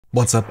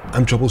What's up,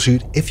 I'm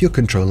Troubleshoot. If your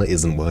controller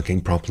isn't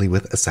working properly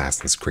with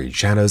Assassin's Creed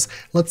Shadows,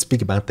 let's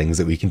speak about things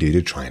that we can do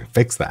to try and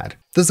fix that.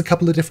 There's a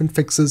couple of different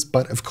fixes,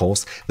 but of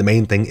course, the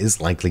main thing is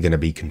likely going to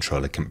be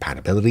controller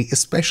compatibility,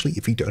 especially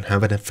if you don't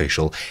have an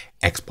official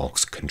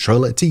Xbox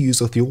controller to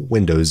use with your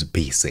Windows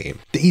PC.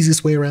 The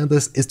easiest way around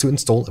this is to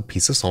install a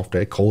piece of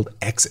software called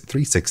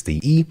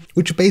X360E,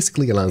 which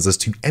basically allows us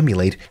to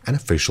emulate an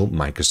official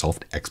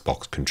Microsoft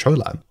Xbox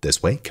controller.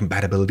 This way,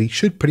 compatibility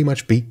should pretty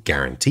much be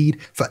guaranteed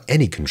for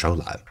any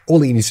controller.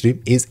 All you need to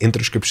do is in the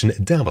description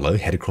down below,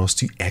 head across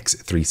to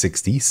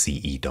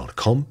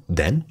x360ce.com,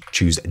 then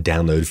choose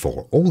download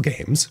for all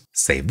games,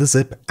 save the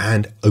zip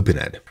and open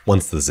it.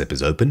 Once the zip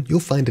is open,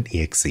 you'll find an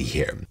exe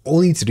here.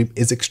 All you need to do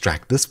is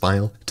extract this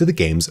file to the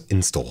game's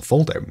install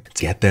folder.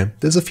 To get there,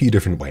 there's a few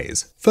different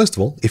ways. First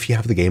of all, if you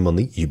have the game on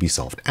the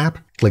Ubisoft app,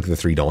 click the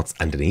three dots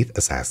underneath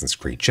Assassin's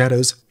Creed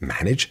Shadows,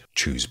 manage,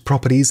 choose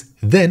properties,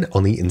 then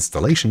on the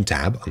installation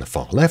tab on the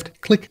far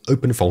left, click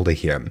open folder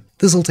here.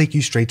 This will take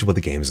you straight to where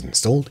the game is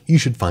installed. You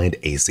should find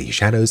AC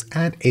Shadows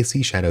and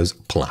AC Shadows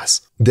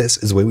Plus. This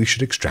is where we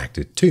should extract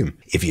it to.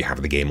 If you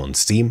have the game on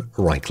Steam,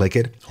 right-click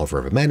it, hover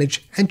over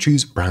Manage, and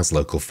choose Browse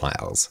Local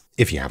Files.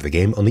 If you have the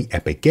game on the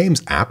Epic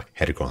Games app,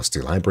 head across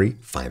to Library,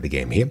 find the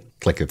game here,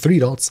 click the three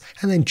dots,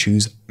 and then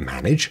choose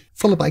Manage,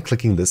 followed by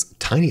clicking this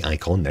tiny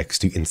icon next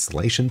to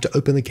Installation to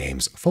open the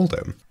game's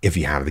folder. If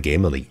you have the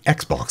game on the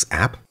Xbox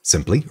app,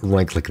 simply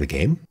right-click the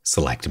game,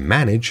 select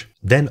Manage,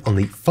 then on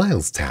the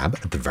Files tab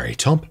at the very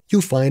top,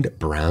 you'll find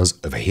Browse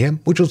over here,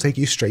 which will take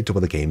you straight to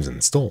where the game's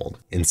installed.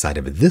 Inside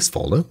of this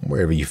folder,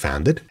 wherever you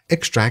found it,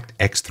 extract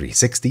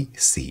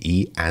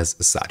X360CE as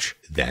such.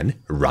 Then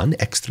run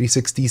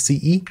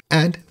X360CE,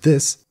 and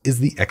this is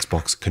the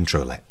Xbox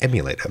controller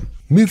emulator.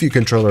 Move your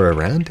controller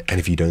around, and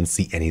if you don't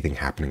see anything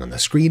happening on the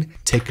screen,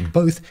 tick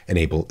both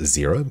Enable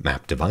 0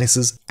 Map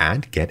Devices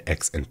and Get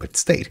X Input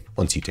State.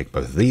 Once you tick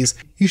both of these,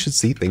 you should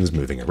see things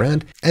moving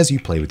around as you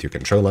play with your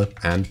controller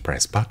and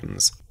press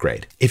buttons.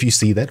 Great. If you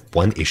see that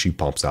one issue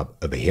pops up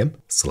over here,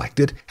 select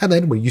it, and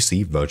then when you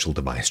see Virtual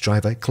Device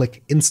Driver,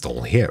 click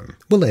Install here.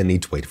 We'll then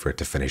need to wait for it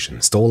to finish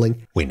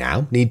installing. We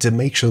now need to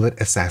make sure that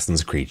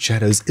Assassin's Creed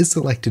Shadows is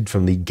selected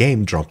from the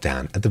Game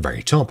dropdown at the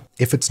very top.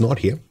 If it's not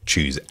here,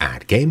 choose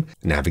Add Game,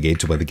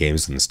 navigate to where the game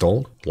is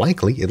installed.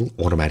 Likely it'll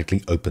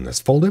automatically open this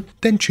folder,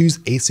 then choose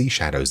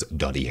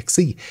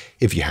acshadows.exe.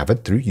 If you have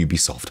it through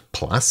Ubisoft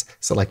Plus,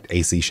 select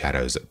AC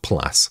Shadows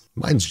Plus.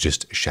 Mine's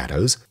just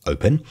Shadows,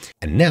 open,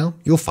 and now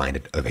you'll find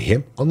it over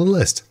here on the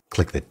list.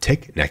 Click the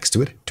tick next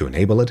to it to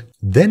enable it,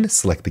 then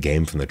select the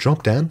game from the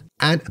dropdown,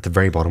 and at the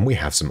very bottom we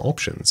have some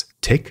options.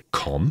 Tick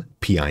COM,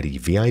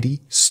 PID, VID,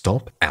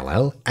 Stop,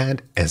 LL,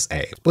 and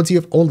SA. Once you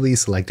have all of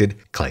these selected,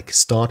 click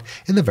Start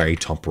in the very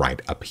top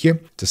right up here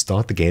to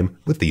start the game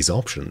with these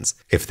options.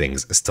 If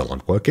things still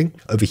aren't working,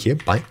 over here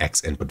by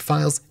X Input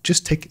Files,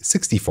 just tick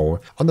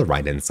 64 on the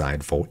right hand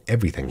side for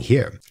everything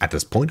here. At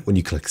this point, when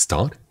you click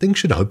Start, things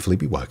should hopefully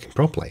be working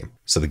properly.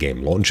 So the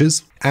game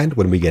launches, and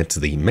when we get to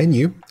the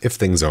menu, if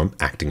things are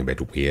acting a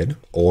bit weird,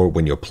 or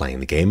when you're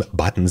playing the game,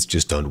 buttons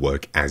just don't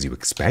work as you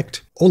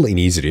expect, all you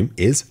need to do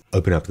is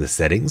open up the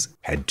settings,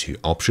 head to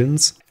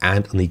Options,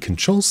 and on the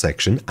Control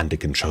section under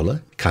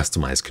Controller,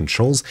 customize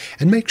controls,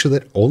 and make sure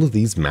that all of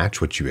these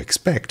match what you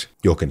expect.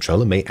 Your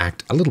controller may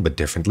act a little bit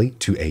differently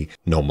to a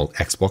normal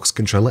Xbox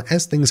controller,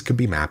 as things could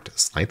be mapped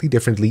slightly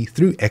differently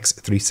through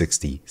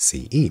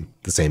X360CE.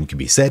 The same can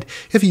be said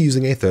if you're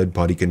using a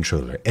third-party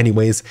controller.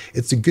 Anyways,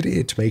 it's a good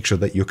idea to make sure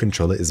that your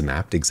controller is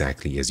mapped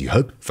exactly as you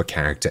hope for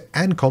character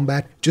and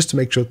combat, just to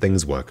make sure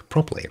things work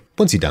properly.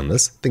 Once you've done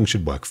this, things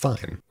should work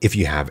fine. If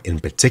you have in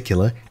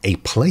particular a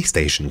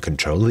PlayStation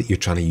controller that you're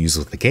trying to use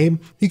with the game,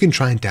 you can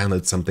try and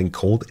download something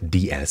called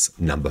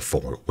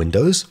DS4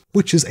 Windows,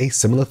 which is a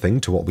similar thing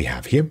to what we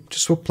have here,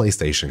 just for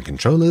PlayStation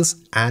controllers.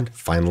 And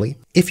finally,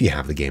 if you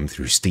have the game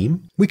through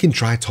Steam, we can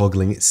try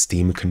toggling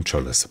Steam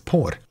controller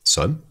support.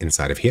 So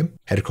inside of here,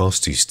 head across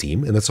to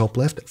Steam in the top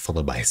left,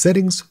 followed by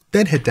Settings,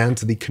 then head down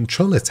to the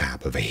Controller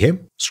tab over here,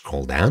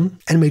 scroll down,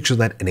 and make sure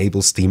that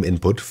Enable Steam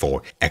Input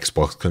for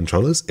Xbox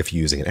controllers, if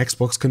you're using an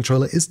Xbox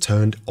controller, is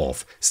turned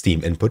off.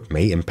 Steam Input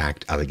may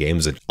impact other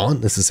games that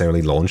aren't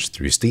necessarily launched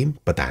through Steam,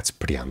 but that's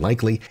pretty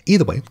unlikely.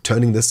 Either way,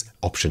 turning this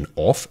option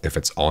off if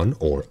it's on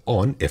or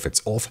on if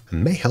it's off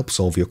may help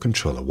solve your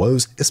controller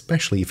woes,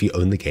 especially if you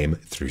own the game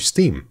through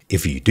Steam.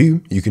 If you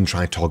do, you can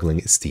try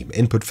toggling Steam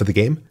Input for the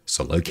game,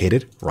 so locate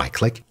it,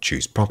 right-click,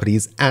 choose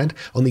Properties, and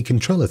on the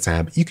Controller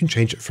tab, you can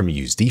change it from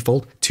Use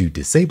Default to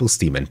Disable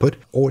Steam Input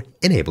or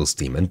Enable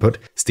Steam Input.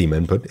 Steam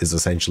Input is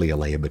essentially a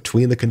layer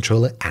between the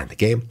controller and the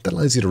game that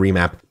allows you to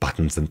remap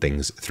buttons and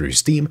things through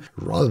Steam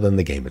rather than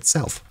the game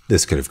itself.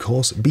 This could of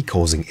course be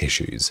causing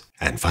issues.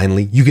 And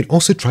finally, you can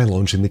also try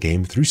launching the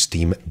game through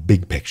Steam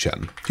Big Picture.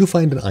 You'll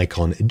find an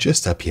icon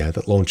just up here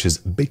that launches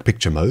Big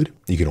Picture mode.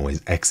 You can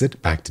always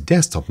exit back to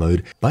desktop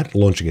mode, but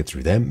launching it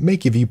through them may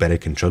give you better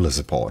controller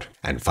support.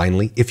 And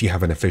finally, if you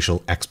have an official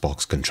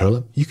Xbox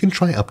controller, you can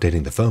try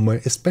updating the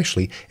firmware,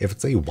 especially if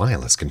it's a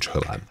wireless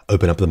controller.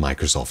 Open up the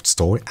Microsoft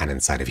Store and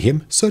inside of here,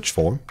 search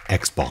for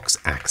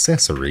Xbox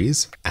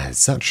Accessories. As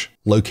such,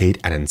 locate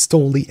and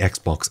install the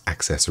Xbox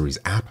Accessories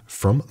app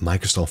from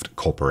Microsoft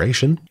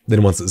Corporation.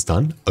 Then once it's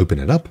done, open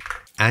it up.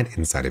 And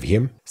inside of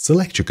here,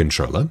 select your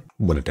controller.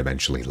 When it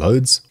eventually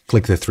loads,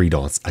 click the 3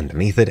 dots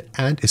underneath it,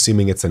 and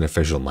assuming it's an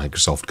official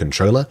Microsoft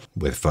controller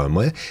with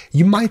firmware,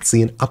 you might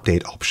see an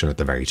update option at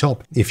the very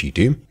top. If you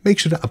do, make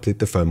sure to update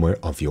the firmware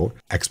of your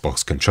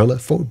Xbox controller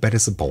for better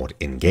support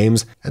in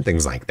games and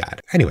things like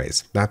that.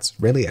 Anyways, that's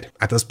really it.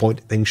 At this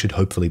point, things should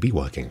hopefully be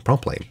working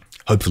properly.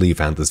 Hopefully you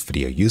found this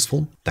video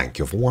useful. Thank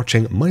you for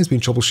watching. My name's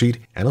been Troubleshoot,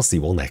 and I'll see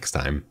you all next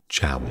time.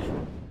 Ciao.